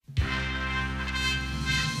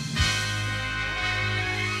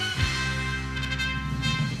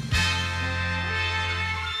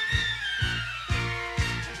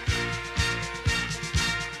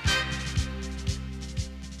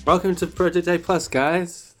Welcome to Project A Plus,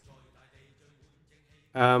 guys.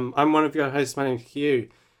 I'm one of your hosts. My name's Hugh.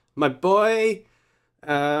 My boy,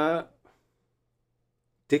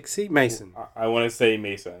 Dixie Mason. I want to say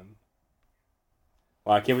Mason.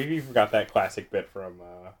 Well, I can't believe you forgot that classic bit from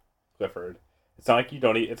Clifford. It's not like you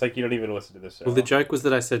don't. It's like you don't even listen to this show. Well, the joke was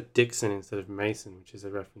that I said Dixon instead of Mason, which is a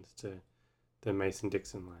reference to the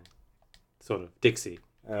Mason-Dixon line. Sort of. Dixie.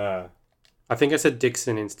 I think I said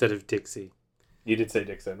Dixon instead of Dixie. You did say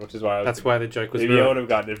Dixon, which is why I was. That's why the joke was maybe ruined. I would have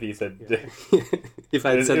gotten it if he said. If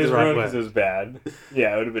I had said the right word. It was bad.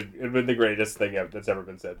 Yeah, it would have been the greatest thing that's ever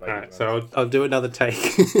been said. By Alright, so I'll do another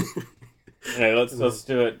take. Okay, let's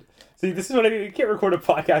do it. See, this is what I mean. You can't record a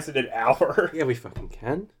podcast in an hour. Yeah, we fucking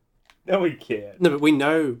can. No, we can't. No,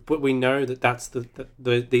 but we know that that's the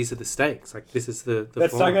these are the stakes. Like this is the.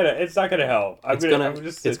 That's form. It's not gonna help. I'm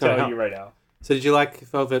just telling you right now. So did you like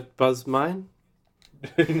Velvet Buzz Mine?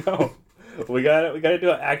 No. We gotta do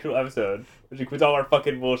an actual episode, which includes all our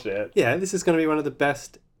fucking bullshit. Yeah, this is going to be one of the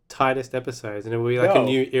best, tightest episodes, and it will be like a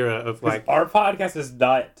new era of like... Our podcast is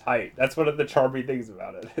not tight. That's one of the charming things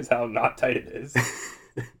about it, is how not tight it is.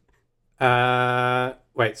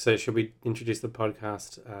 Wait, so should we introduce the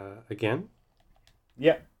podcast again?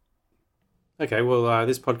 Yeah. Okay, well,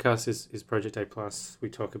 this podcast is Project A+. We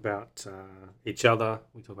talk about each other,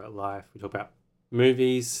 we talk about life, we talk about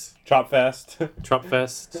movies.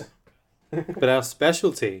 Tropfest. But our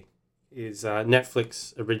specialty is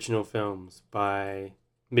Netflix original films by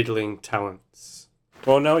middling talents.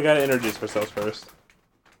 Well, now we gotta introduce ourselves first.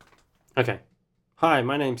 Okay. Hi,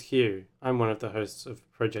 my name's Hugh. I'm one of the hosts of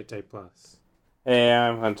Project A+. Hey,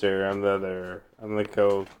 I'm Hunter. I'm the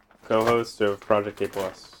co-host of Project A+.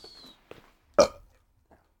 So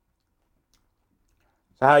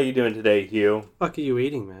how you doing today, Hugh? What are you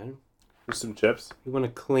eating, man? Just some chips. We want a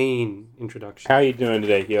clean introduction. How you doing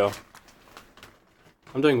today, Hugh?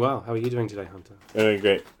 I'm doing well. How are you doing today, Hunter? Doing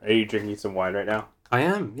great. Are you drinking some wine right now? I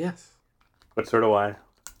am, yes. What sort of wine?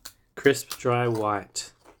 Crisp, dry,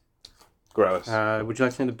 white. Gross. Would you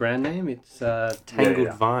like to know the brand name? It's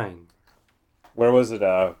Tangled Vine. Where was it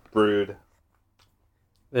brewed?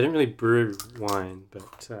 They didn't really brew wine,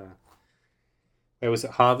 but where was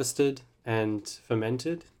it harvested and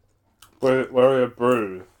fermented? Where was it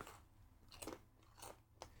brewed?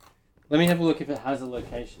 Let me have a look if it has a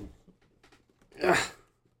location.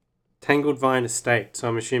 Tangled Vine Estate, so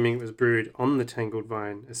I'm assuming it was brewed on the Tangled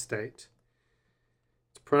Vine Estate.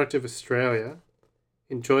 It's a product of Australia.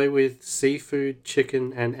 Enjoy with seafood,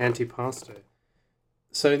 chicken, and antipasto.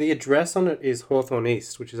 So the address on it is Hawthorne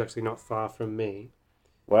East, which is actually not far from me.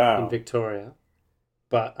 Wow. In Victoria.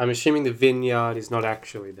 But I'm assuming the vineyard is not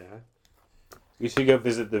actually there. You should go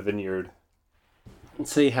visit the vineyard. And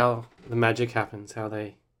see how the magic happens, how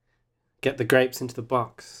they get the grapes into the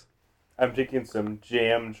box. I'm drinking some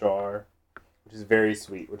jam jar, which is very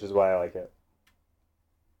sweet, which is why I like it.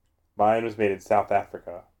 Mine was made in South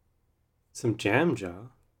Africa. Some jam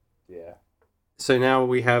jar? Yeah. So now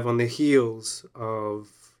we have on the heels of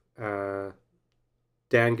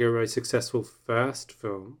Dan Gilroy's successful first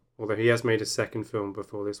film, although he has made a second film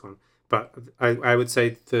before this one. But I would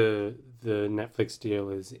say the Netflix deal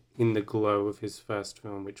is in the glow of his first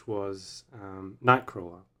film, which was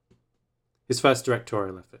Nightcrawler. His first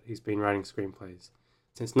directorial effort. He's been writing screenplays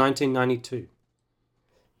since 1992.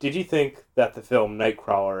 Did you think that the film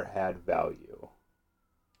Nightcrawler had value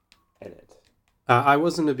in it? I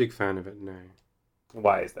wasn't a big fan of it, no.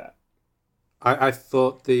 Why is that? I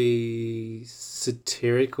thought the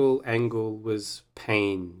satirical angle was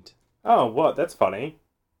pained. Oh, what? That's funny.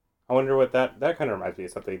 I wonder what that kind of reminds me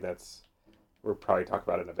of something we'll probably talk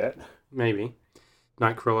about in a bit. Maybe.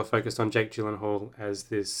 Nightcrawler focused on Jake Gyllenhaal as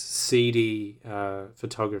this seedy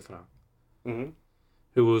photographer who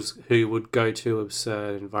would go to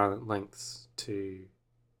absurd and violent lengths to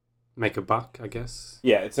make a buck, I guess.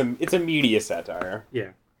 Yeah, it's a media satire.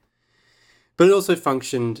 Yeah. But it also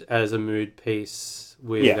functioned as a mood piece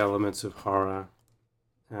with elements of horror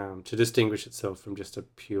to distinguish itself from just a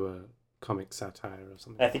pure comic satire or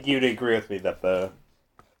something. I think you'd agree with me that the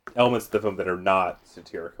elements of the film that are not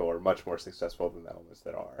satirical are much more successful than the elements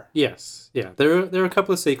that are. Yes, yeah. There are a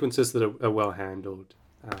couple of sequences that are well handled.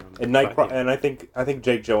 And I think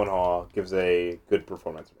Jake Gyllenhaal gives a good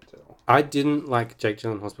performance in it too. I didn't like Jake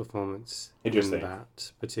Gyllenhaal's performance in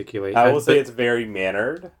that particularly. I will say it's very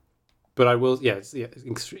mannered. But I will, it's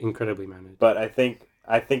incredibly mannered. But I think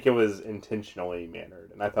it was intentionally mannered,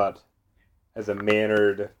 and I thought, as a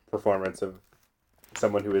mannered performance of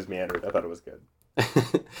someone who is mannered, I thought it was good.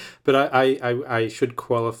 But I should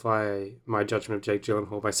qualify my judgment of Jake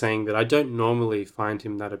Gyllenhaal by saying that I don't normally find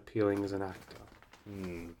him that appealing as an actor.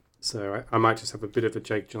 So I might just have a bit of a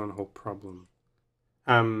Jake Gyllenhaal problem.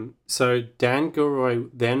 So Dan Gilroy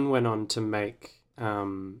then went on to make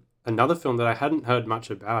another film that I hadn't heard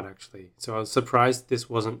much about, actually. So I was surprised this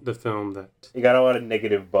wasn't the film that... He got a lot of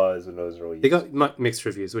negative buzz when it was released. He got mixed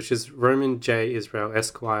reviews, which is Roman J. Israel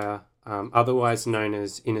Esquire, otherwise known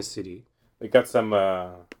as Inner City. It got some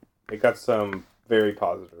very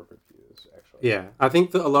positive reviews, actually. Yeah, I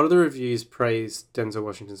think that a lot of the reviews praise Denzel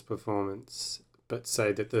Washington's performance, but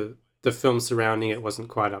say that the film surrounding it wasn't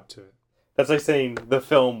quite up to it. That's like saying the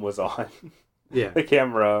film was on. Yeah. The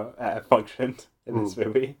camera functioned in this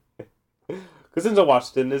movie. Because Denzel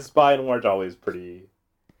Washington is, by and large, always pretty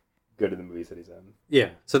good in the movies that he's in.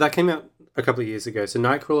 Yeah, so that came out a couple of years ago. So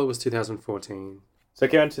Nightcrawler was 2014. So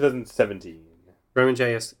it came out in 2017. Roman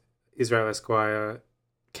J. Israel Esquire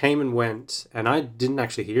came and went, and I didn't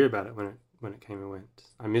actually hear about it when it came and went.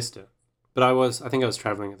 I missed it, but I think I was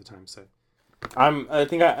traveling at the time. So I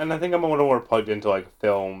think I'm a little more plugged into like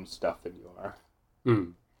film stuff than you are.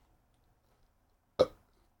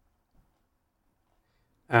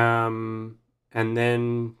 And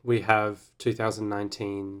then we have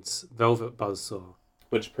 2019's Velvet Buzzsaw,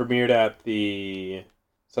 which premiered at the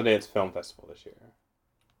Sundance Film Festival this year,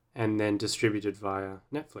 and then distributed via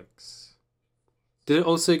Netflix. Did it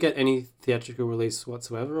also get any theatrical release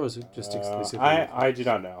whatsoever, or is it just exclusively? I do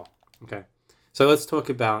not know. Okay, so let's talk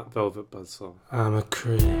about Velvet Buzzsaw. I'm a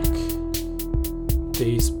critic.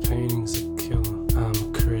 These paintings are killer. I'm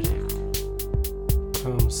a critic.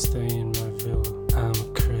 Come stay in my villa. I'm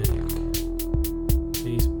a critic.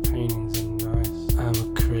 These paintings are nice. I'm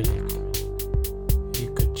a critic. You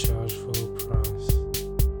could charge full price.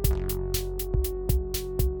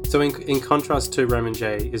 So in contrast to Roman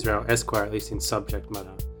J. Israel Esquire, at least in subject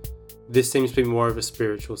matter, this seems to be more of a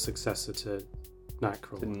spiritual successor to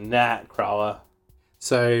Nightcrawler. Nightcrawler.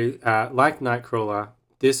 So, like Nightcrawler,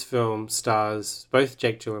 this film stars both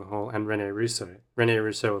Jake Gyllenhaal and Rene Russo. Rene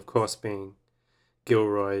Russo, of course, being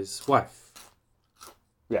Gilroy's wife.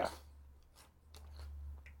 Yeah.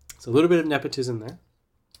 It's a little bit of nepotism there.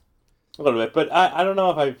 A little bit, but I don't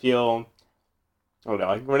know if I feel... I don't know,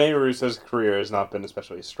 like Rene Russo's career has not been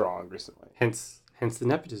especially strong recently. Hence the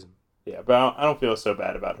nepotism. Yeah, but I don't feel so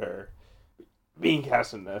bad about her being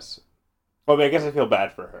cast in this. Well, I mean, I guess I feel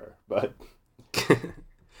bad for her, but...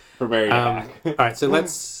 for Mary back. All right, so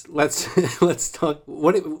let's talk.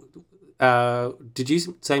 Did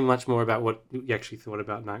you say much more about what you actually thought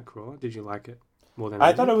about Nightcrawler? Did you like it more than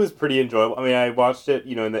I thought it was pretty enjoyable. I mean, I watched it,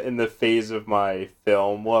 in the phase of my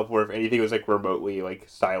film love where if anything was like remotely like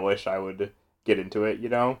stylish, I would get into it.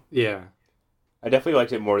 Yeah, I definitely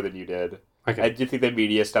liked it more than you did. Okay. I did think the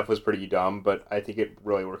media stuff was pretty dumb, but I think it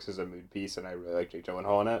really works as a mood piece, and I really like Jake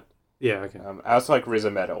Gyllenhaal in it. Yeah, okay. I also like Riz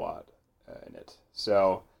Ahmed a lot in it,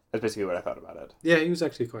 so that's basically what I thought about it. Yeah, he was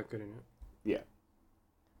actually quite good in it. Yeah.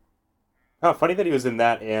 Oh, funny that he was in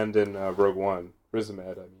that and in Rogue One. Riz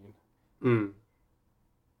Ahmed, I mean.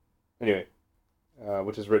 Anyway,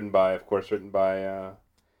 which is written by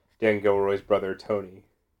Dan Gilroy's brother, Tony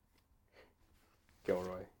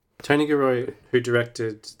Gilroy. Tony Gilroy, who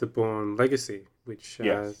directed The Bourne Legacy, which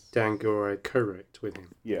Yes. Dan Gilroy co-wrote with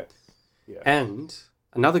him. Yes. Yeah. And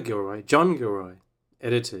another Gilroy, John Gilroy,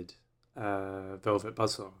 edited Velvet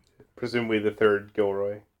Buzzsaw. Presumably the third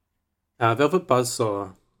Gilroy. Velvet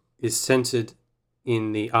Buzzsaw is centered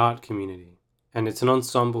in the art community, and it's an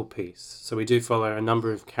ensemble piece. So we do follow a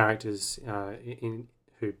number of characters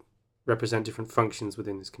who represent different functions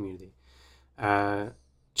within this community.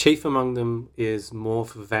 Chief among them is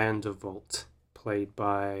Morph van der Walt, played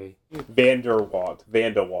by... Van der Waal.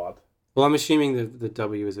 Well, I'm assuming the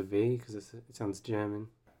W is a V, because it sounds German.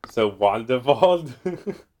 So Wandewald?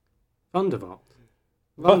 Van der Walt.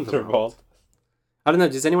 Van der Walt. I don't know,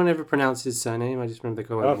 does anyone ever pronounce his surname? I just remember they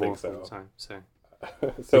call it Morph all the time. So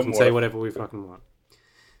we can say whatever we fucking want.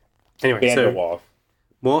 Anyway, Van der Waal.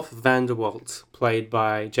 Morph van der Walt, played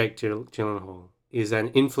by Jake Gyllenhaal, is an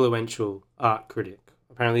influential art critic.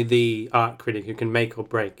 Apparently the art critic who can make or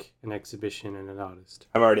break an exhibition and an artist.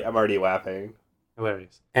 I'm already laughing.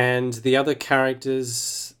 Hilarious. And the other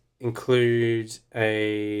characters include I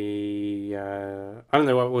don't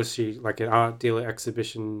know, what was she, like an art dealer,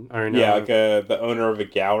 exhibition owner? Yeah, like the owner of a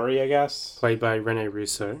gallery, I guess. Played by Rene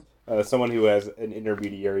Russo. Someone who has an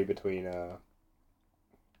intermediary between,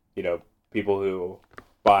 people who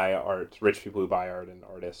buy art, rich people who buy art, and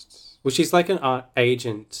artists. Well, she's like an art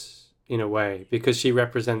agent in a way, because she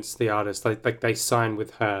represents the artist. Like they sign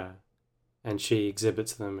with her, and she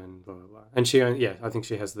exhibits them, and blah blah blah. And I think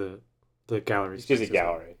she has the gallery. She's a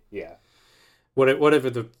gallery, yeah. Whatever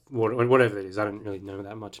it is, I don't really know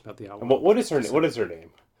that much about the art. What is her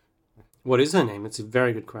name? What is her name? It's a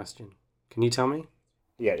very good question. Can you tell me?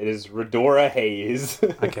 Yeah, it is Redora Hayes.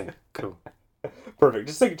 Okay, cool.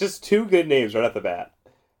 Perfect. Just two good names right off the bat.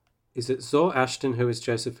 Is it Zor Ashton, who is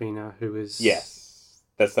Josephina, who is... Yes.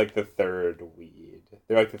 That's like the third lead.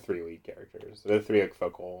 They're like the three lead characters. They're the three like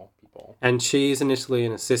focal people. And she's initially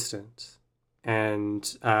an assistant. And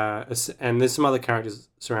there's some other characters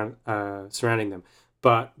surrounding them.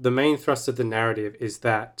 But the main thrust of the narrative is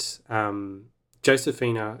that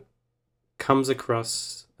Josephina comes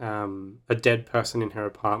across a dead person in her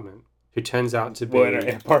apartment who turns out to be... Well, in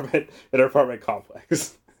her apartment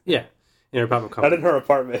complex. Yeah, in her apartment complex. Not in her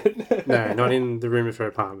apartment. No, not in the room of her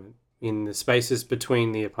apartment. In the spaces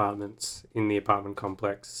between the apartments in the apartment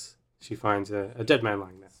complex, she finds a dead man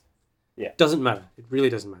lying there. Yeah. Doesn't matter. It really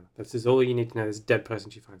doesn't matter. This is all you need to know. There's a dead person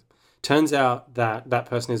she finds. Turns out that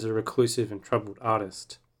person is a reclusive and troubled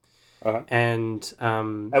artist. Uh-huh. And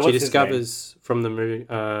she discovers from the movie...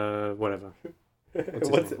 whatever.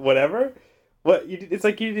 Whatever? What? It's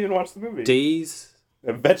like you didn't even watch the movie. Dees.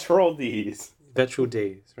 Vetral Dees. Vetral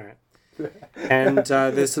Dees, right. And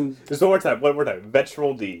there's some... Just one more time.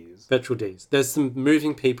 Vetral Dees. Vetral Dees. There's some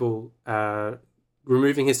moving people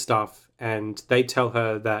removing his stuff, and they tell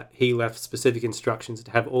her that he left specific instructions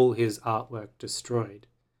to have all his artwork destroyed.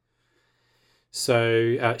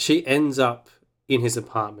 So she ends up in his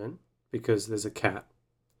apartment because there's a cat.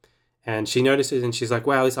 And she notices and she's like,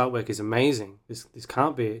 wow, this artwork is amazing. This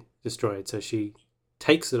can't be destroyed. So she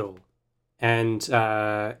takes it all. And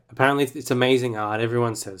apparently it's amazing art.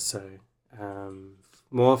 Everyone says so.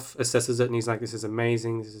 Morph assesses it and he's like, this is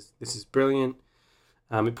amazing. This is brilliant.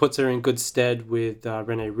 It puts her in good stead with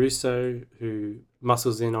Rene Russo, who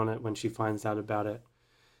muscles in on it when she finds out about it.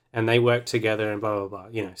 And they work together and blah, blah, blah.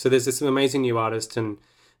 You know, so there's this amazing new artist and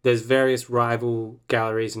there's various rival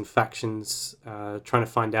galleries and factions trying to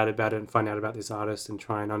find out about it and find out about this artist and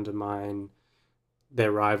try and undermine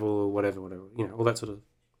their rival or whatever. You know, all that sort of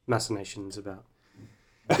machinations about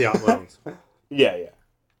the art world. Yeah.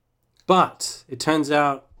 But it turns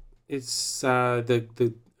out it's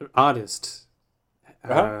the artist.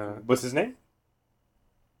 What's his name?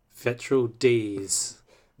 Vetral Dees.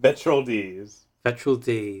 Vetral Dees. Vetral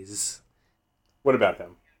Dees. What about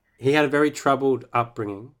him? He had a very troubled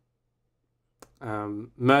upbringing.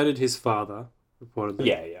 Murdered his father, reportedly.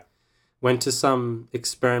 Yeah. Went to some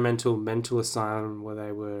experimental mental asylum where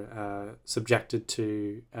they were subjected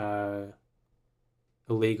to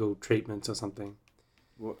illegal treatments or something.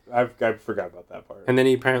 Well, I forgot about that part. And then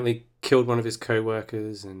he apparently killed one of his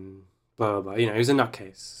co-workers and blah, blah, blah. You know, he was a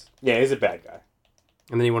nutcase. Yeah, he's a bad guy.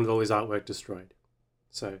 And then he wanted all his artwork destroyed.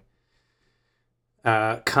 So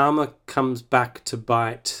karma comes back to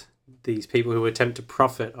bite these people who attempt to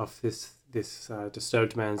profit off this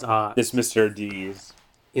disturbed man's art. This Mr. Dees.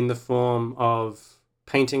 In the form of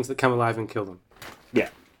paintings that come alive and kill them. Yeah.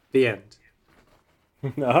 The end.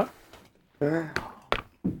 Uh-huh.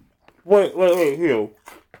 Wait, Hugh.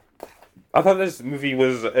 I thought this movie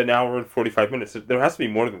was an hour and 45 minutes. There has to be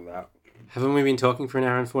more than that. Haven't we been talking for an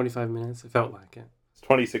hour and 45 minutes? It felt like it. It's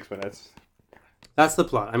 26 minutes. That's the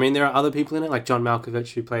plot. I mean, there are other people in it, like John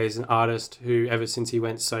Malkovich, who plays an artist who, ever since he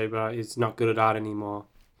went sober, is not good at art anymore.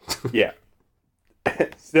 Yeah.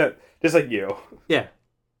 Just like you. Yeah.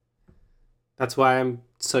 That's why I'm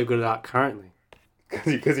so good at art currently.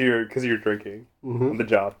 Because you're drinking on the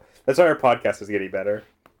job. That's why our podcast is getting better.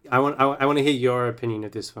 I want to hear your opinion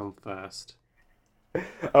of this film first.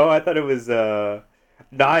 Oh, I thought it was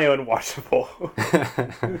nigh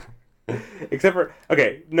unwatchable. Except for...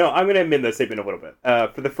 Okay, no, I'm going to amend that statement a little bit.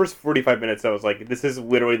 For the first 45 minutes, I was like, this is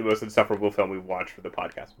literally the most insufferable film we've watched for the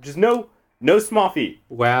podcast. Which is no small feat.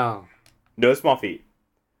 Wow. No small feat.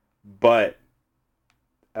 But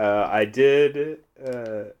I did...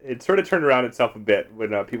 it sort of turned around itself a bit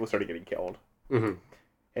when people started getting killed. Mm-hmm.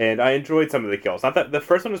 And I enjoyed some of the kills. Not that the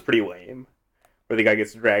first one was pretty lame, where the guy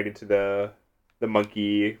gets dragged into the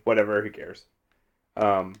monkey, whatever, who cares.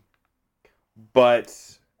 But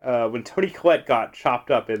when Toni Collette got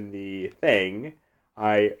chopped up in the thing,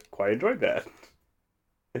 I quite enjoyed that.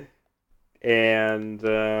 And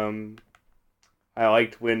I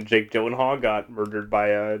liked when Jake Gyllenhaal got murdered by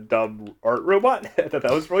a dumb art robot. I thought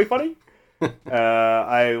that was really funny.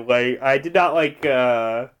 I did not like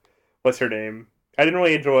what's her name? I didn't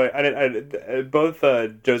really enjoy. Both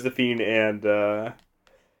Josephine and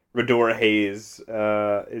Redora Hayes,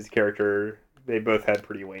 his character. They both had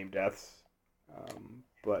pretty lame deaths,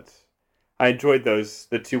 but I enjoyed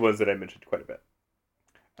the two ones that I mentioned quite a bit.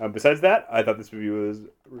 Besides that, I thought this movie was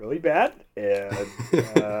really bad,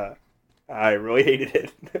 and I really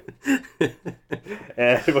hated it.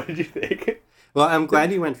 And what did you think? Well, I'm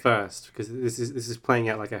glad you went first because this is playing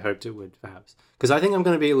out like I hoped it would, perhaps. Because I think I'm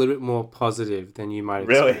going to be a little bit more positive than you might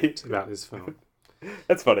expect about this film.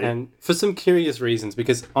 That's funny. And for some curious reasons,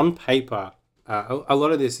 because on paper, a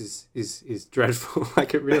lot of this is dreadful.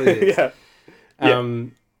 Like it really is. Yeah.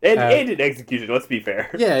 And in execution, let's be fair.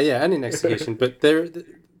 Yeah, and in execution. But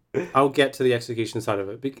I'll get to the execution side of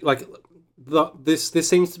it. Like this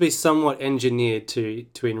seems to be somewhat engineered to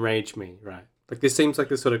enrage me, right? Like this seems like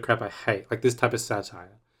the sort of crap I hate, like this type of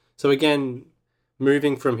satire. So again,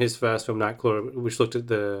 moving from his first film, Nightcrawler, which looked at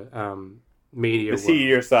the media, the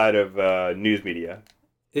seedier side of news media.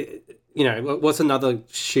 What's another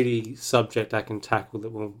shitty subject I can tackle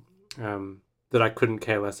that will that I couldn't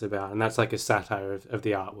care less about, and that's like a satire of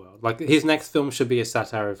the art world. Like his next film should be a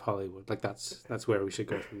satire of Hollywood. Like that's where we should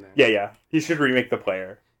go from there. Yeah. He should remake The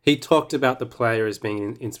Player. He talked about The Player as being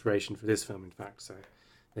an inspiration for this film, in fact. So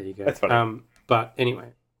there you go. That's funny. But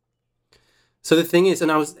anyway, so the thing is, and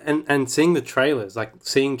I was and seeing the trailers, like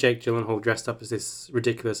seeing Jake Gyllenhaal dressed up as this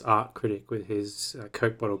ridiculous art critic with his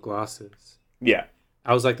Coke bottle glasses. Yeah,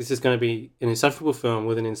 I was like, this is going to be an insufferable film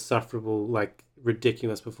with an insufferable, like,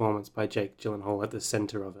 ridiculous performance by Jake Gyllenhaal at the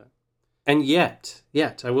center of it. And yet,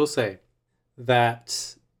 I will say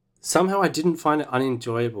that somehow I didn't find it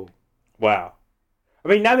unenjoyable. Wow. I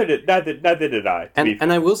mean, neither did I.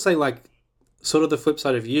 And I will say, like, sort of the flip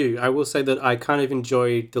side of you, I will say that I kind of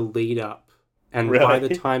enjoyed the lead up. And really? By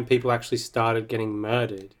the time people actually started getting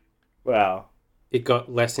murdered, wow, it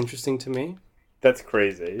got less interesting to me. That's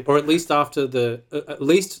crazy. Or at least after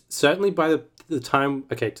certainly by the time,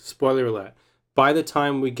 okay, spoiler alert, by the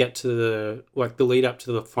time we get to the lead up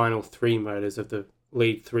to the final 3 murders of the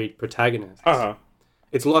lead 3 protagonists,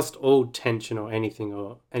 it's lost all tension or anything,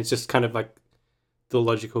 and it's just kind of like the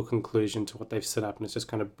logical conclusion to what they've set up, and it's just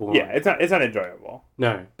kind of boring. Yeah, it's not enjoyable.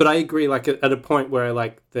 No, but I agree. Like at a point where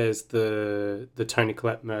like there's the Toni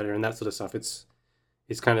Collette murder and that sort of stuff, it's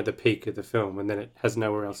kind of the peak of the film, and then it has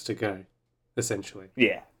nowhere else to go, essentially.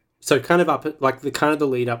 Yeah. So kind of up at, like the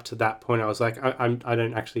lead up to that point, I was like, I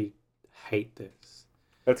don't actually hate this.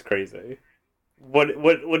 That's crazy. What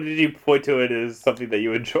did you point to it as something that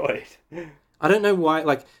you enjoyed? I don't know why.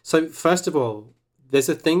 Like, so first of all, there's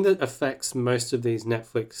a thing that affects most of these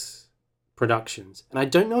Netflix productions. And I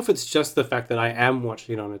don't know if it's just the fact that I am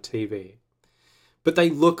watching it on a TV, but they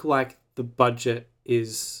look like the budget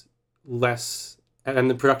is less, and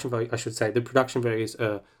the production value, I should say, the production values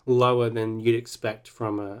are lower than you'd expect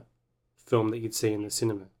from a film that you'd see in the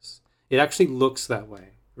cinemas. It actually looks that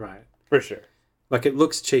way, right? For sure. Like it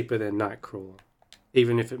looks cheaper than Nightcrawler,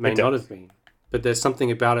 even if it may not have been. But there's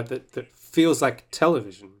something about it that feels like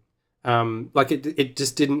television. Like it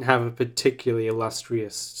just didn't have a particularly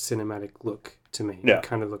illustrious cinematic look to me. No. It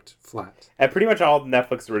kind of looked flat. And pretty much all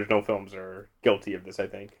Netflix original films are guilty of this, I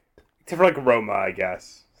think. Except for like Roma, I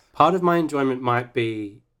guess. Part of my enjoyment might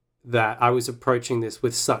be that I was approaching this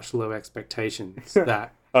with such low expectations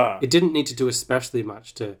that it didn't need to do especially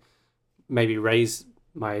much to maybe raise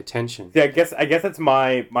my attention. Yeah, I guess that's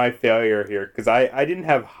my failure here, because I didn't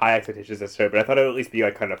have high expectations necessarily, but I thought it would at least be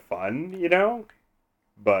like kind of fun, you know?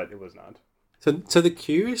 But it was not. So the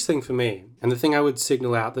curious thing for me, and the thing I would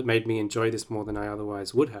signal out that made me enjoy this more than I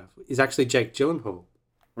otherwise would have, is actually Jake Gyllenhaal.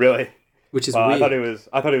 Really? Which is weird. I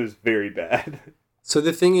thought it was very bad. So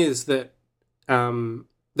the thing is that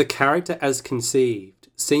the character as conceived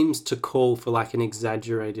seems to call for like an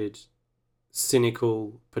exaggerated,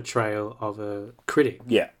 cynical portrayal of a critic.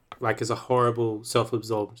 Yeah. Like as a horrible,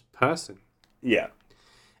 self-absorbed person. Yeah.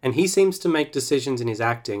 And he seems to make decisions in his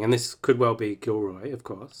acting, and this could well be Gilroy, of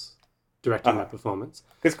course, directing that performance.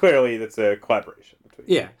 Because clearly that's a collaboration between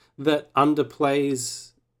them. Yeah, that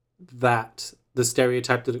underplays the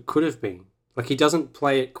stereotype that it could have been. Like, he doesn't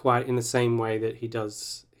play it quite in the same way that he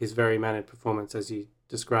does his very mannered performance as you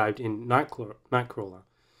described in Nightcrawler.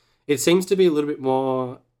 It seems to be a little bit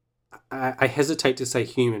more... I hesitate to say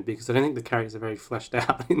human, because I don't think the characters are very fleshed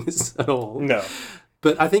out in this at all. No.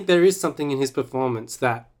 But I think there is something in his performance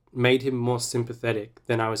that made him more sympathetic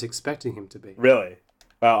than I was expecting him to be. Really?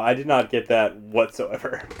 Well, I did not get that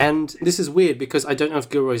whatsoever. And this is weird, because I don't know if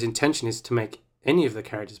Gilroy's intention is to make any of the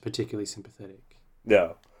characters particularly sympathetic.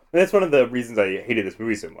 No. And that's one of the reasons I hated this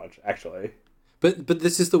movie so much, actually. But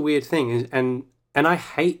this is the weird thing, and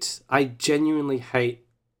I genuinely hate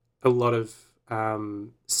a lot of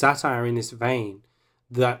satire in this vein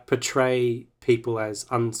that portray people as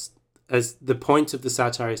the point of the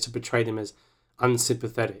satire is to portray them as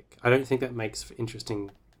unsympathetic. I don't think that makes for interesting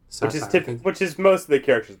satire. Which is most of the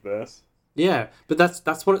characters in this. Yeah, but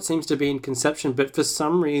that's what it seems to be in conception. But for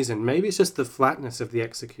some reason, maybe it's just the flatness of the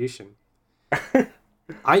execution.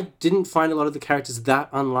 I didn't find a lot of the characters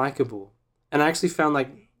that unlikable. And I actually found like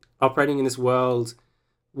operating in this world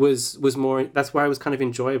was more, that's why it was kind of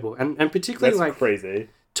enjoyable. And particularly That's crazy.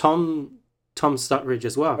 Tom Stutteridge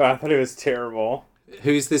as well. Oh, I thought it was terrible.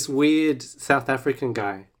 Who's this weird South African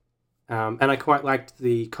guy. And I quite liked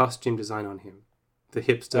the costume design on him. The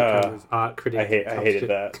hipster kind of art critic. I hated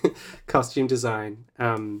that. Costume design.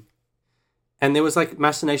 And there was like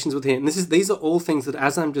machinations with him. And these are all things that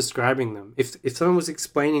as I'm describing them, if someone was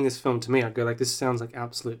explaining this film to me, I'd go like, this sounds like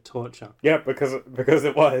absolute torture. Yeah, because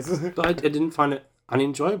it was. But I didn't find it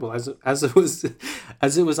unenjoyable as it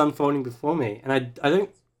was unfolding before me. And I don't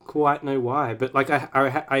quite know why, but like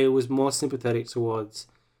I was more sympathetic towards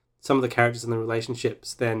some of the characters and the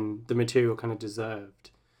relationships than the material kind of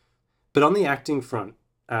deserved. But on the acting front,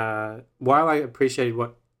 while I appreciated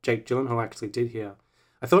what Jake Gyllenhaal actually did here,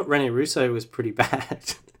 I thought Rene Russo was pretty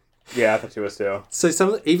bad. Yeah, I thought she was too.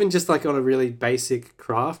 So even just like on a really basic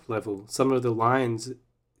craft level, some of the lines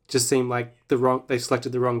just seem like they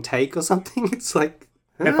selected the wrong take or something. It's like,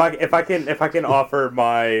 huh? if I can offer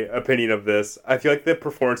my opinion of this, I feel like the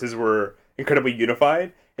performances were incredibly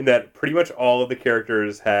unified in that pretty much all of the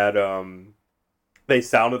characters had they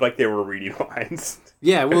sounded like they were reading lines.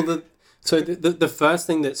 Yeah, well the first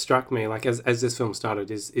thing that struck me, like as this film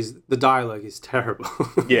started, is the dialogue is terrible.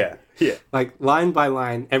 Yeah. Like line by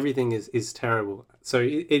line, everything is terrible. So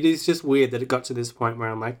it is just weird that it got to this point where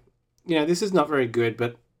I'm like, this is not very good,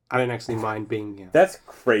 but I don't actually mind being here. That's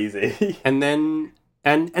crazy. And then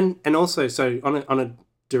and also, so on a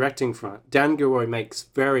directing front, Dan Gilroy makes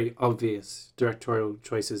very obvious directorial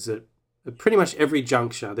choices at pretty much every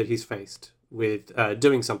juncture that he's faced with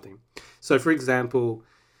doing something. So, for example,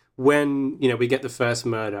 when we get the first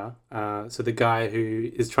murder, so the guy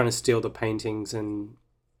who is trying to steal the paintings and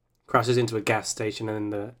crashes into a gas station,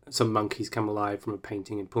 and then some monkeys come alive from a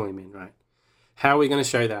painting and pull him in, right? How are we going to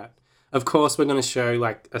show that? Of course, we're going to show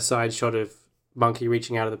like a side shot of monkey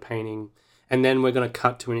reaching out of the painting, and then we're going to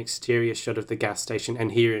cut to an exterior shot of the gas station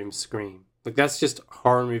and hear him scream. Like, that's just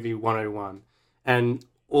horror movie 101. And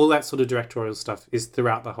all that sort of directorial stuff is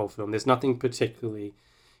throughout the whole film. There's nothing particularly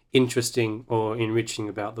interesting or enriching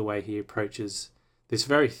about the way he approaches this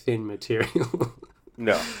very thin material.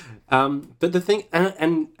 No. But the thing,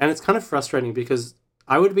 and it's kind of frustrating because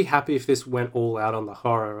I would be happy if this went all out on the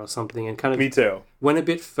horror or something and kind of Me too. Went a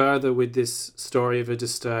bit further with this story of a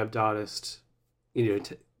disturbed artist,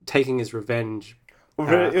 taking his revenge.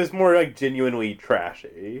 It was more like genuinely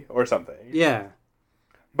trashy or something. Yeah.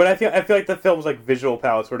 But I feel like the film's like visual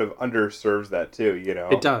palette sort of underserves that too,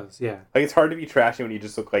 It does, yeah. Like it's hard to be trashy when you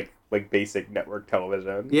just look like basic network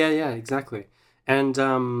television. Yeah, exactly. And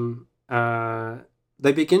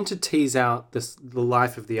they begin to tease out the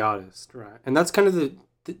life of the artist, right? And that's kind of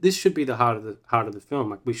this should be the heart of the film.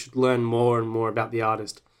 Like, we should learn more and more about the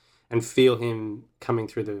artist and feel him coming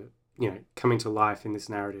through coming to life in this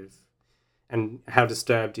narrative, and how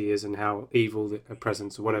disturbed he is and how evil a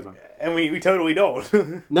presence or whatever. And we totally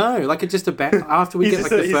don't. No, like it's just after we get like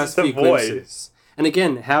the first few glimpses. And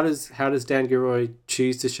again, how does Dan Gilroy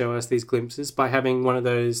choose to show us these glimpses? By having one of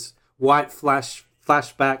those white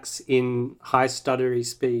flashbacks in high shutter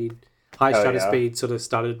speed sort of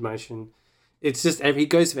stuttered motion. It's just he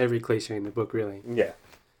goes for every cliche in the book, really.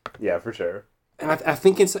 Yeah, for sure. And I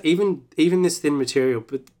think it's even this thin material,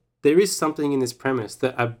 but there is something in this premise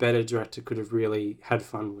that a better director could have really had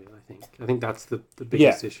fun with, I think that's the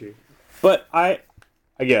biggest issue. But I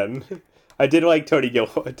did like Tony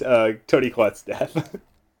Collette's death.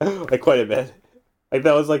 Like quite a bit. Like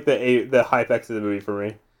that was like the high effects of the movie for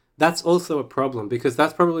me. That's also a problem because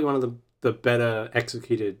that's probably one of the better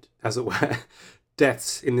executed, as it were,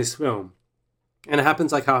 deaths in this film. And it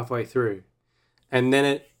happens like halfway through. And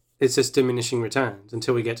then it's just diminishing returns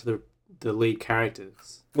until we get to the lead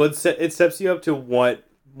characters. Well, it steps you up to want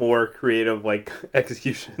more creative, like,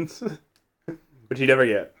 executions, which you never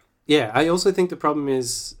get. Yeah, I also think the problem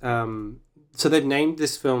is, so they've named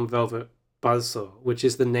this film Velvet Buzzsaw, which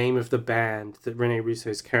is the name of the band that Rene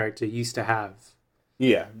Russo's character used to have.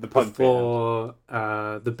 Yeah, the punk before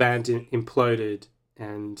the band imploded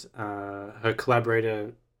and her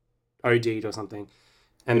collaborator OD'd or something.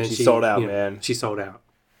 And then she sold out, man. She sold out.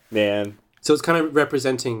 Man. So it's kind of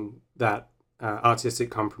representing that artistic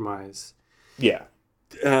compromise. Yeah.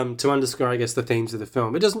 To underscore, I guess, the themes of the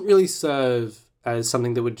film. It doesn't really serve as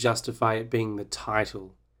something that would justify it being the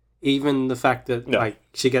title. Even the fact that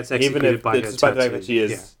she gets executed by her tattoo. Despite the fact that she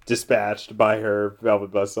is dispatched by her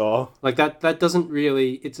Velvet Buzzsaw. Like that doesn't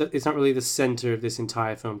really, it's not really the center of this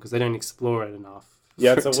entire film because they don't explore it enough.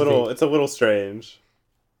 Yeah, it's a little strange.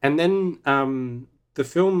 And then the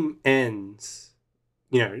film ends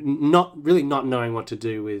not knowing what to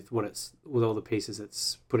do with with all the pieces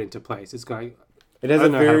it's put into place. It's going. It has a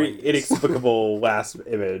very inexplicable last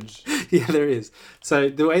image. Yeah, there is. So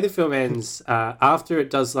the way the film ends, after it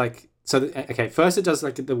does first it does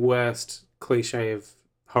the worst cliche of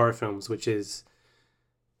horror films, which is,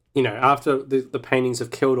 after the paintings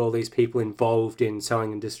have killed all these people involved in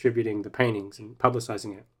selling and distributing the paintings and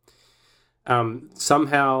publicizing it.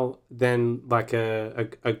 Somehow then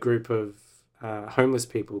a group of homeless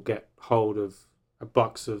people get hold of a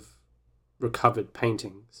box of recovered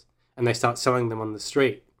paintings and they start selling them on the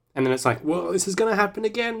street. And then it's like, whoa, this is going to happen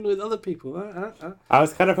again with other people. I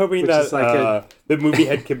was kind of hoping that the movie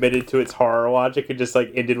had committed to its horror logic and just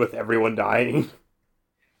ended with everyone dying.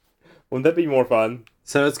 Wouldn't that be more fun?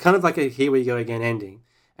 So it's kind of like a here we go again ending.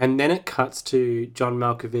 And then it cuts to John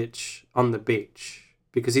Malkovich on the beach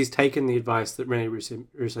because he's taken the advice that Rene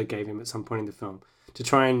Russo gave him at some point in the film. To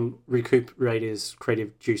try and recuperate his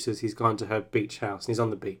creative juices, he's gone to her beach house and he's on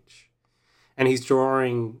the beach. And he's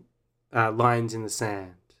drawing lines in the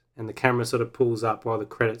sand. And the camera sort of pulls up while the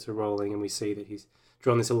credits are rolling and we see that he's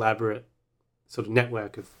drawn this elaborate sort of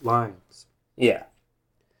network of lines. Yeah.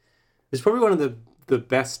 It's probably one of the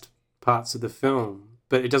best parts of the film,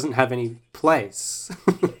 but it doesn't have any place.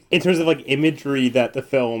 In terms of imagery that the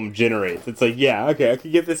film generates. It's okay, I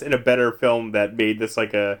could get this in a better film that made this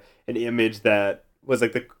an image that was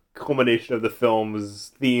the culmination of the film's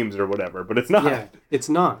themes or whatever, but it's not. Yeah, it's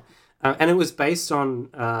not. And it was based on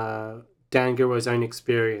Dan Gilroy's own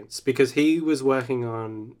experience because he was working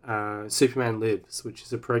on Superman Lives, which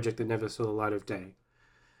is a project that never saw the light of day.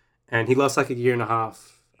 And he lost a year and a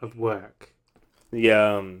half of work.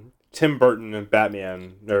 The Tim Burton and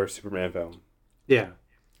Batman or Superman film. Yeah.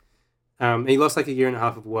 He lost a year and a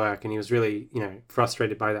half of work and he was really,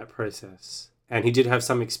 frustrated by that process. And he did have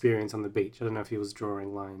some experience on the beach. I don't know if he was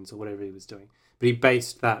drawing lines or whatever he was doing. But he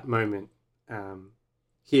based that moment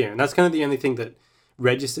here. And that's kind of the only thing that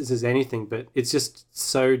registers as anything, but it's just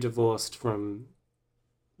so divorced from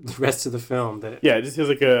the rest of the film that... Yeah, it just feels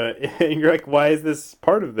and you're why is this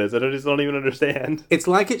part of this? I don't even understand. It's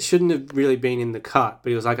it shouldn't have really been in the cut, but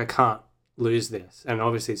he was I can't lose this. And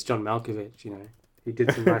obviously it's John Malkovich, He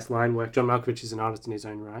did some nice line work. John Malkovich is an artist in his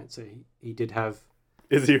own right, so he did have...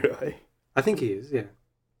 Is he really? I think he is, yeah.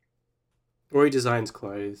 Or he designs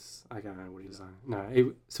clothes. I don't know what he designs.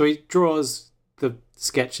 No, so he draws the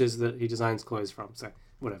sketches that he designs clothes from, so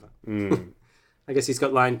whatever. I guess he's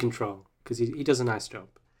got line control, because he does a nice job.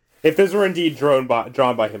 If those were indeed drawn by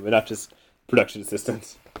him, and not just production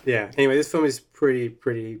assistants. Yeah, anyway, this film is pretty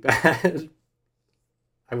bad,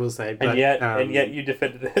 I will say. But, and yet you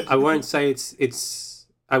defended it. I won't say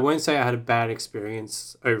I won't say I had a bad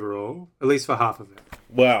experience overall, at least for half of it.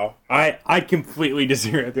 Wow. I completely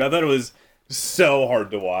disagree with you. I thought it was so hard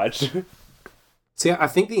to watch. See, I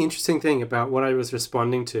think the interesting thing about what I was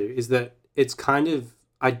responding to is that it's kind of...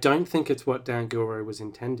 I don't think it's what Dan Gilroy was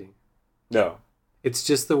intending. No. It's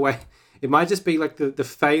just the way... It might just be the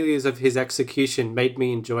failures of his execution made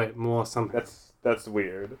me enjoy it more somehow. That's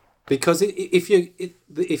weird. Because if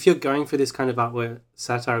you're going for this kind of artwork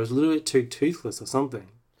satire, it was a little bit too toothless or something.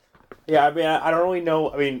 Yeah, I mean, I don't really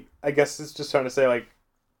know. I mean, I guess it's just trying to say,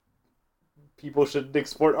 people should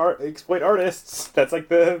exploit artists. That's,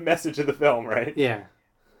 the message of the film, right? Yeah.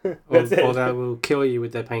 Or they will kill you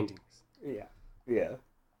with their paintings. Yeah. Yeah.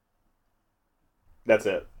 That's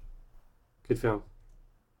it. Good film.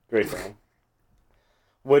 Great film.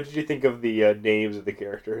 What did you think of the names of the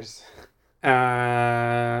characters?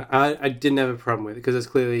 I didn't have a problem with it because it's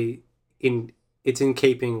clearly in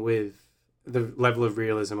keeping with the level of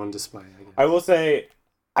realism on display, I guess. I will say,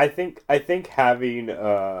 I think having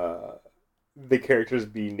the characters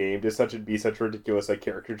be named as such and be such ridiculous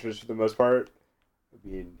caricatures for the most part,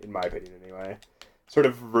 in my opinion anyway, sort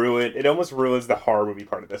of it almost ruins the horror movie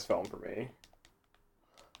part of this film for me.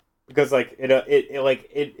 Because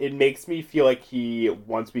it makes me feel like he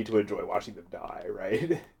wants me to enjoy watching them die,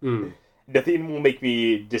 right? Mm. Nothing will make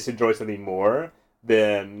me disenjoy something more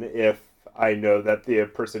than if I know that the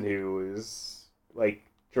person who is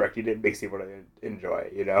directing it makes me want to enjoy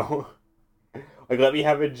it, let me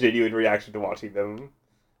have a genuine reaction to watching them.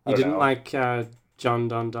 You didn't like John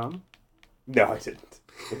Don Don? No, I didn't.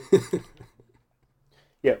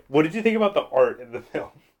 Yeah, what did you think about the art in the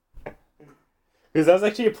film? Because that was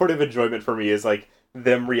actually a point of enjoyment for me, is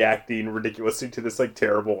them reacting ridiculously to this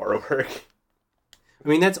terrible artwork. I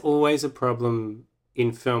mean, that's always a problem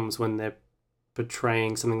in films when they're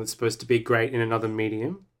portraying something that's supposed to be great in another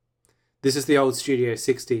medium. This is the old Studio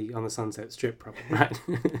 60 on the Sunset Strip problem, right?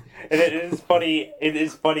 And it is funny. It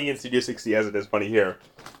is funny in Studio 60 as it is funny here.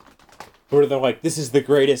 where they're like, "This is the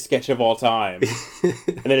greatest sketch of all time,"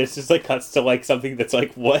 and then it's just like cuts to like something that's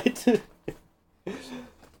like, "What?"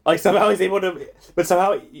 Like somehow he's able to, but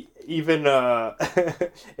somehow even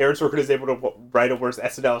Aaron Sorkin is able to write a worse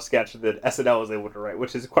SNL sketch than SNL is able to write,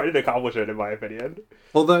 which is quite an accomplishment in my opinion.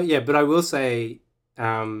 Although, yeah, but I will say,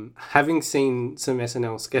 having seen some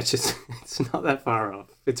SNL sketches, it's not that far off.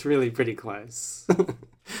 It's really pretty close.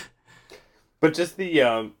 But just the,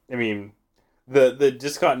 I mean, the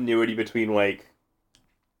discontinuity between like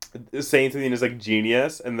saying something is like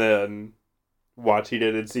genius and then watching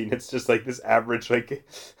it and seeing it's just like this average like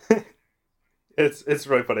it's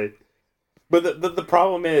really funny. But the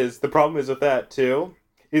problem is with that too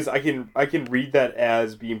is I can read that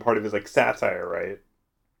as being part of his like satire, right?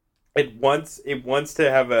 It wants to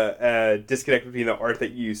have a disconnect between the art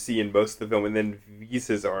that you see in most of the film and then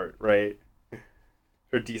Visa's art, right?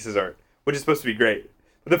 Or Deese's art, which is supposed to be great.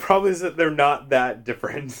 But the problem is that they're not that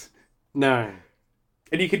different. No.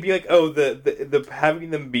 And you could be like, oh, the having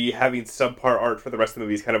them be having subpar art for the rest of the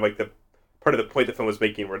movie is kind of like the part of the point the film was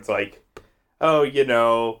making, where it's like, oh,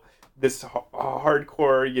 this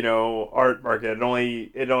hardcore, art market,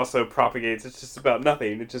 it also propagates. It's just about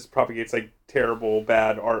nothing. It just propagates like terrible,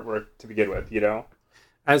 bad artwork to begin with,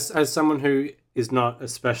 As someone who is not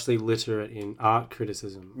especially literate in art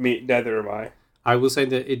criticism, neither am I. I will say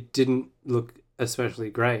that it didn't look especially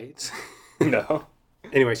great. No.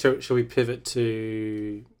 Anyway, shall we pivot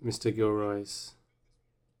to Mr. Gilroy's?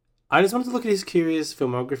 I just wanted to look at his curious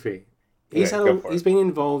filmography. He's been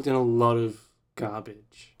involved in a lot of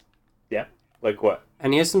garbage. Yeah? Like what?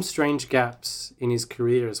 And he has some strange gaps in his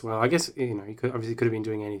career as well. I guess, he could have been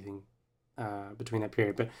doing anything between that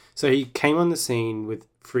period. But so he came on the scene with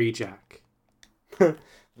Free Jack. The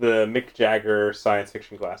Mick Jagger science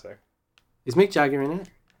fiction classic. Is Mick Jagger in it?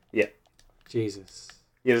 Yeah. Jesus.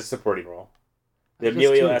 He has a supporting role.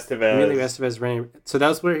 Emilio Estevez, so that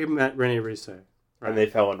was where he met Rene Russo. Right? And they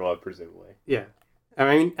fell in love, presumably. Yeah.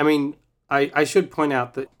 I should point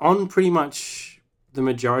out that on pretty much the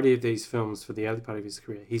majority of these films for the early part of his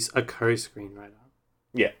career, he's a co-screenwriter.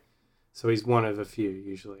 Yeah. So he's one of a few,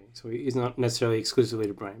 usually. So he's not necessarily exclusively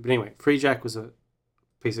to Brain. But anyway, Free Jack was a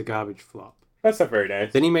piece of garbage flop. That's not very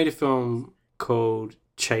nice. Then he made a film called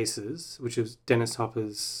Chasers, which was Dennis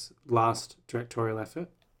Hopper's last directorial effort.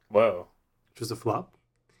 Whoa. Which was a flop.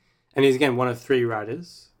 And he's, again, one of three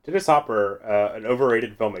writers. Dennis Hopper, an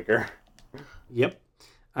overrated filmmaker. Yep.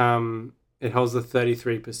 It holds a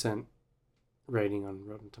 33% rating on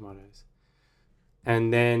Rotten Tomatoes.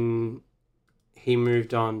 And then he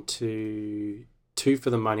moved on to Two for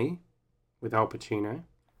the Money with Al Pacino.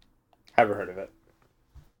 Haven't heard of it.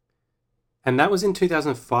 And that was in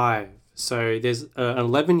 2005. So there's an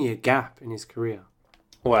 11-year gap in his career.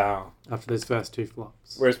 Wow. After those first two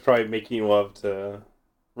flops. Where it's probably making love to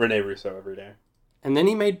Rene Russo every day. And then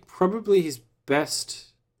he made probably his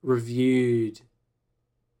best reviewed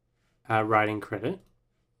writing credit,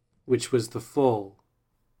 which was The Fall.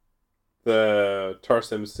 The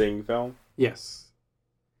Tarsem Singh film? Yes.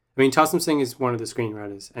 I mean, Tarsem Singh is one of the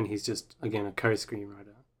screenwriters, and he's just, again, a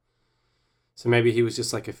co-screenwriter. So maybe he was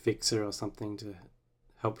just like a fixer or something to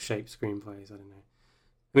help shape screenplays. I don't know.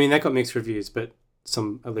 I mean, that got mixed reviews, but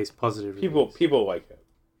some at least positive reviews. People like it.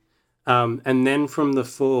 And then from The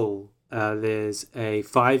Fall, there's a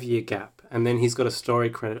 5-year gap, and then he's got a story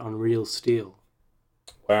credit on Real Steel.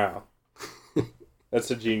 Wow. That's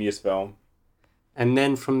a genius film. And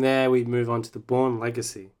then from there, we move on to The Bourne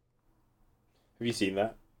Legacy. Have you seen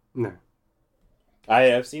that? No. I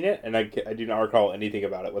have seen it, and I do not recall anything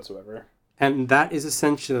about it whatsoever. And that is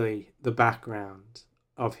essentially the background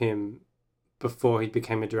of him before he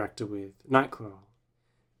became a director with Nightcrawler.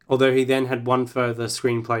 Although he then had one further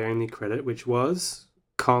screenplay-only credit, which was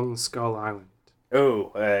Kong Skull Island.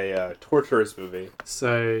 Oh, a torturous movie.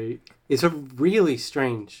 So it's a really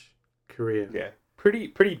strange career. Yeah,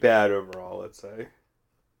 pretty bad overall, let's say.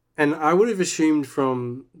 And I would have assumed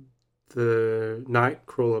from the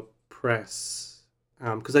Nightcrawler press,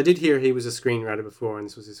 because I did hear he was a screenwriter before and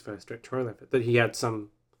this was his first directorial effort, that he had some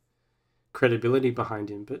credibility behind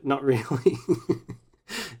him, but not really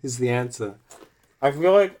is the answer. I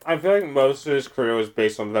feel like most of his career was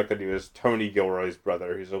based on the fact that he was Tony Gilroy's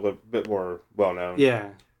brother. He's a little bit more well known. Yeah.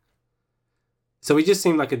 So he just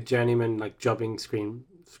seemed like a journeyman, like jobbing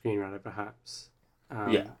screenwriter, perhaps.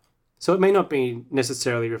 Yeah. So it may not be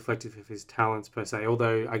necessarily reflective of his talents per se,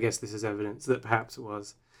 although I guess this is evidence that perhaps it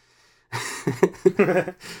was.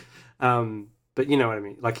 But you know what I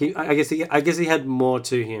mean. Like I guess he had more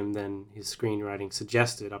to him than his screenwriting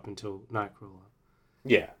suggested up until Nightcrawler.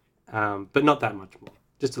 Yeah. But not that much more.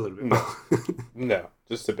 Just a little bit more. No,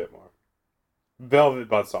 just a bit more. Velvet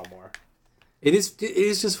Buzzsaw more. It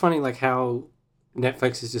is just funny, like how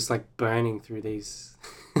Netflix is just like burning through these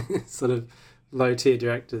sort of low tier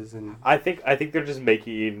directors, and I think they're just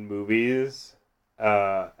making movies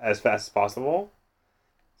as fast as possible,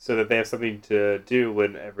 so that they have something to do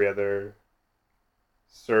when every other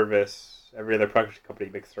production company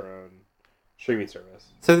makes their own streaming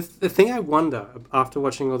service. So the thing I wonder after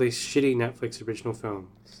watching all these shitty Netflix original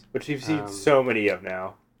films, which you've seen so many of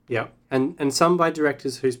now. Yeah, and some by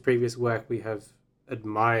directors whose previous work we have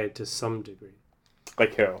admired to some degree.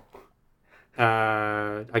 Like who?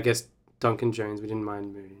 I guess Duncan Jones. We didn't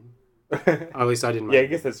mind Moon. At least I didn't mind. Yeah, I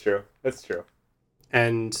guess that's true. That's true.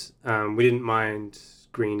 And we didn't mind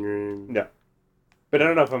Green Room. No. But I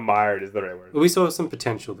don't know if admired is the right word. We saw some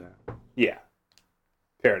potential there. Yeah.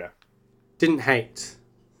 Fair enough. Didn't hate.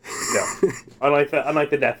 No. unlike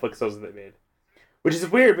the Netflix shows that they made. Which is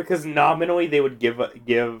weird because nominally they would give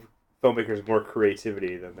filmmakers more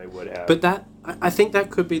creativity than they would have. But I think that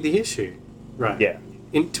could be the issue. Right. Yeah.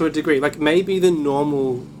 To a degree. Like maybe the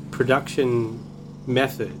normal production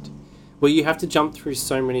method where you have to jump through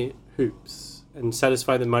so many hoops and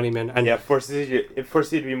satisfy the money men. And yeah, it forces you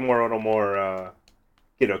to be a little more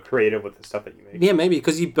creative with the stuff that you make. Yeah, maybe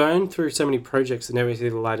because you burn through so many projects that never see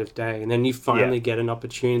the light of day, and then you finally get an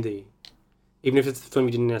opportunity, even if it's the film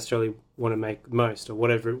you didn't necessarily want to make most or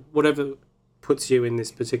whatever puts you in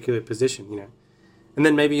this particular position, And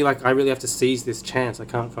then maybe you're like, I really have to seize this chance. I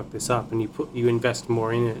can't fuck this up, and you invest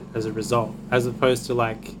more in it as a result, as opposed to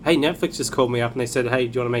like, hey, Netflix just called me up and they said, hey,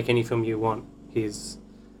 do you want to make any film you want? Here's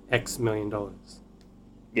X million dollars.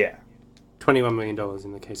 Yeah. $21 million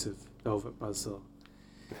in the case of Velvet Buzzsaw.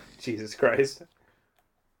 Jesus Christ.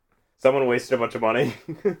 Someone wasted a bunch of money.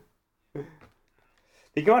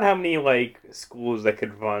 Think about how many schools that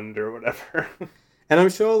could fund or whatever. And I'm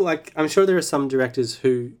sure there are some directors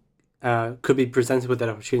who could be presented with that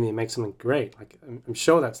opportunity and make something great. Like I'm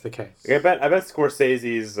sure that's the case. I bet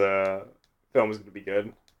Scorsese's film is going to be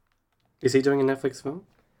good. Is he doing a Netflix film?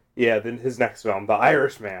 Yeah, then his next film, The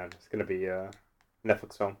Irishman, is going to be a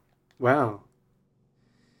Netflix film. Wow.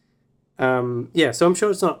 Yeah, so I'm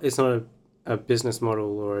sure it's not a business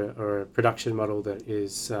model or a production model that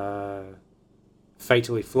is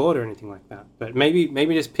fatally flawed or anything like that. But maybe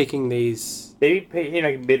just picking these... Maybe picking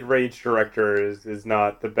a mid-range director is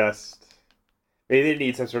not the best. Maybe they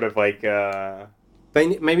need some sort of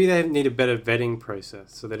maybe they need a better vetting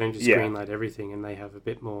process, so they don't just greenlight everything, and they have a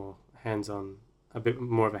bit more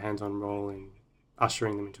of a hands-on role in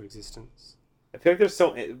ushering them into existence. I feel like there's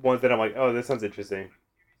so ones that I'm like, oh, this sounds interesting.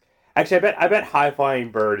 Actually, I bet High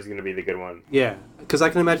Flying Bird is going to be the good one. Yeah, because I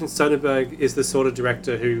can imagine Soderbergh is the sort of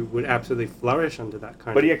director who would absolutely flourish under that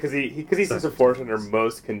kind of... But yeah, because he seems to flourish under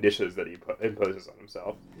most conditions that he imposes on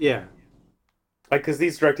himself. Yeah. Because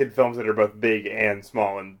he's directed films that are both big and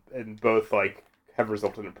small, and both have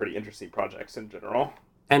resulted in pretty interesting projects in general.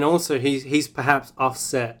 And also, he's perhaps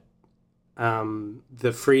offset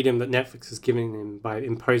the freedom that Netflix has given him by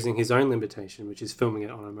imposing his own limitation, which is filming it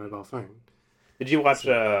on a mobile phone. Did you watch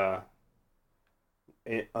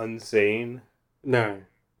Unsane? No.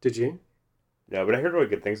 Did you? No, but I heard really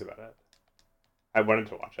good things about it. I wanted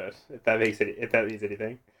to watch it. If that means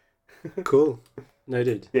anything. Cool.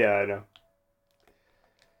 Noted. Yeah, I know.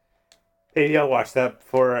 Maybe I'll watch that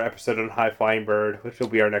before our episode on High Flying Bird, which will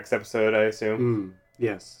be our next episode, I assume.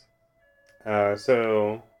 Yes.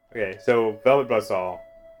 So Velvet Buzzsaw.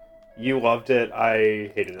 You loved it. I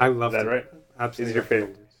hated it. I loved it. Is that right? Absolutely. Is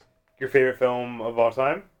it your favorite film of all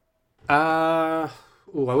time? I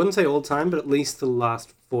wouldn't say all time, but at least the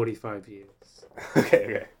last 45 years.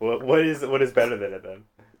 Okay. What is better than it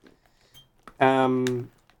then?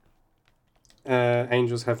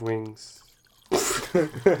 Angels Have Wings.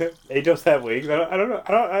 Angels Have Wings? I don't know.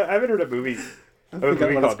 I haven't heard a movie. I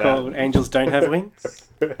forgot what it's called. Angels Don't Have Wings?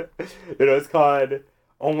 It's called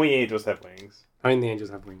Only Angels Have Wings. Only Angels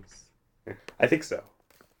Have Wings. I think so.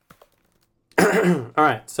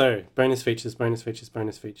 Alright, so bonus features. Bonus features.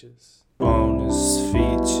 Bonus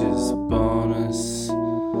features, bonus.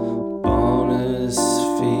 Bonus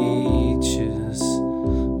features.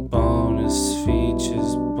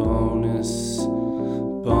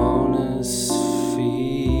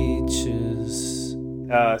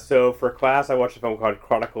 So for class, I watched a film called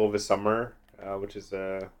Chronicle of a Summer, which is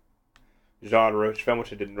a Jean Roche film,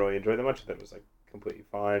 which I didn't really enjoy that much. I thought it was completely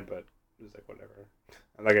fine, but it was whatever.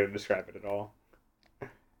 I'm not going to describe it at all.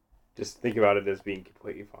 Just think about it as being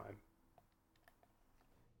completely fine.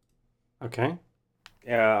 Okay.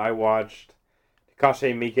 Yeah, I watched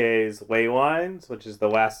Takashi Miike's Ley Lines, which is the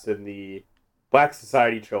last in the Black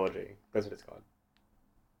Society trilogy. That's what it's called.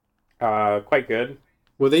 Quite good.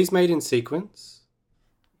 Were these made in sequence?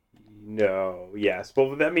 No, yes.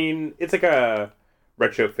 Well, I mean, it's like a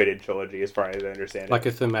retrofitted trilogy as far as I understand it. Like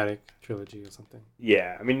a thematic trilogy or something.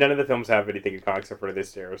 Yeah, I mean, none of the films have anything in common except for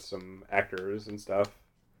this. There are some actors and stuff.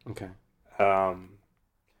 Okay.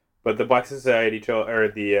 But the Black Society or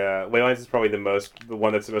the Ley Lines is probably the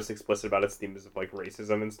one that's the most explicit about its themes of like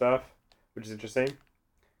racism and stuff, which is interesting.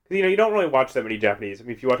 Because you don't really watch that many Japanese. I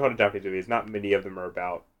mean, if you watch a lot of Japanese movies, not many of them are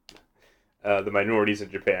about the minorities in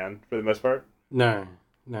Japan for the most part. No.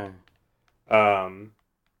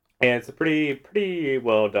 And it's a pretty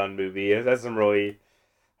well done movie. It has some really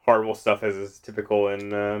horrible stuff as is typical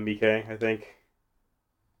in Miike, I think.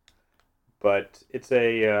 But it's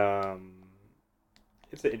an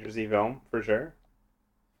interesting film for sure.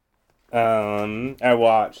 I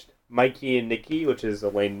watched Mikey and Nikki, which is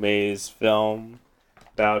Elaine May's film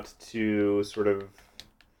about two sort of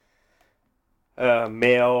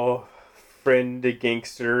male friend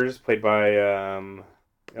gangsters played by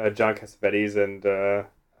John Cassavetes and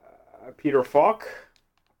Peter Falk,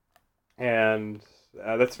 and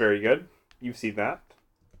that's very good. You've seen that?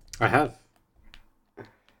 I have.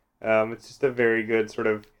 It's just a very good sort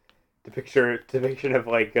of depiction of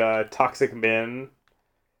like toxic men,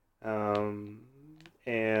 and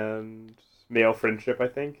male friendship, I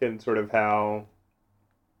think, and sort of how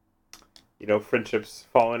friendships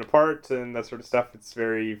falling apart and that sort of stuff. It's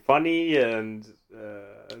very funny and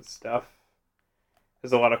stuff.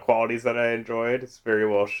 There's a lot of qualities that I enjoyed. It's very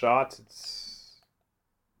well shot. It's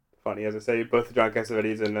funny, as I say. Both John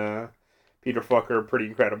Cassavetes and Peter Falk are pretty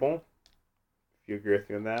incredible. If you agree with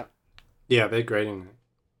me on that. Yeah, they're great in it.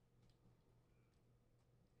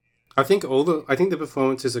 I think the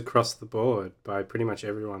performances across the board by pretty much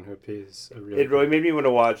everyone who appears are really. It really made me want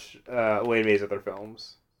to watch Elaine May's other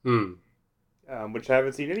films, which I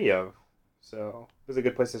haven't seen any of. So it was a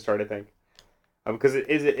good place to start, I think. Because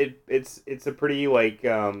it's a pretty like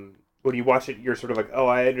when you watch it, you're sort of like, oh,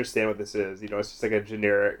 I understand what this is. It's just like a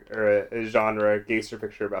generic or a genre gangster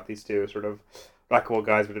picture about these two sort of likable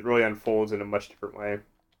guys, but it really unfolds in a much different way.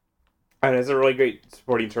 And it's a really great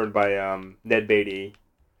supporting turn by Ned Beatty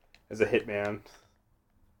as a hitman.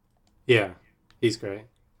 Yeah, he's great.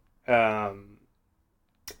 And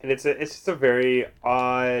it's just a very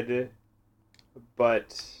odd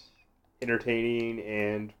but entertaining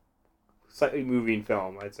and slightly moving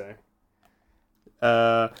film, I'd say.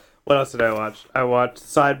 What else did I watch? I watched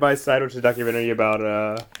Side by Side, which is a documentary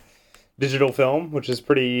about digital film, which is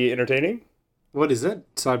pretty entertaining. What is it?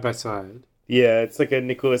 Side by Side? Yeah, it's like a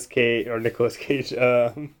Nicolas Cage,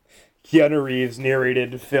 Keanu Reeves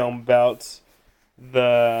narrated film about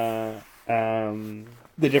the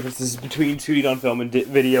differences between shooting on film and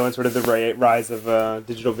video, and sort of the rise of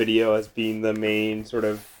digital video as being the main sort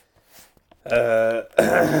of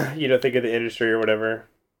think of the industry or whatever.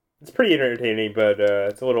 It's pretty entertaining, but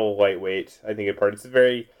it's a little lightweight, I think, in part. It's a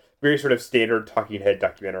very, very sort of standard talking head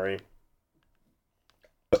documentary.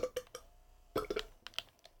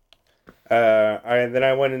 And then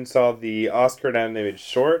I went and saw the Oscar-nominated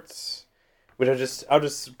shorts, which I'll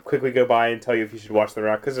just quickly go by and tell you if you should watch them or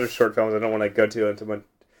not, because they're short films. I don't want to go into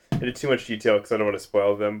too much detail because I don't want to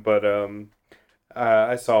spoil them. But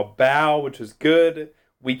I saw Bow, which was good,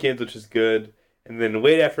 Weekends, which is good, and then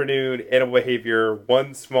Late Afternoon, Animal Behavior,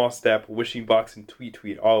 One Small Step, Wishing Box, and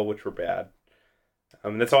Tweet, all of which were bad.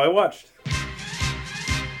 That's all I watched.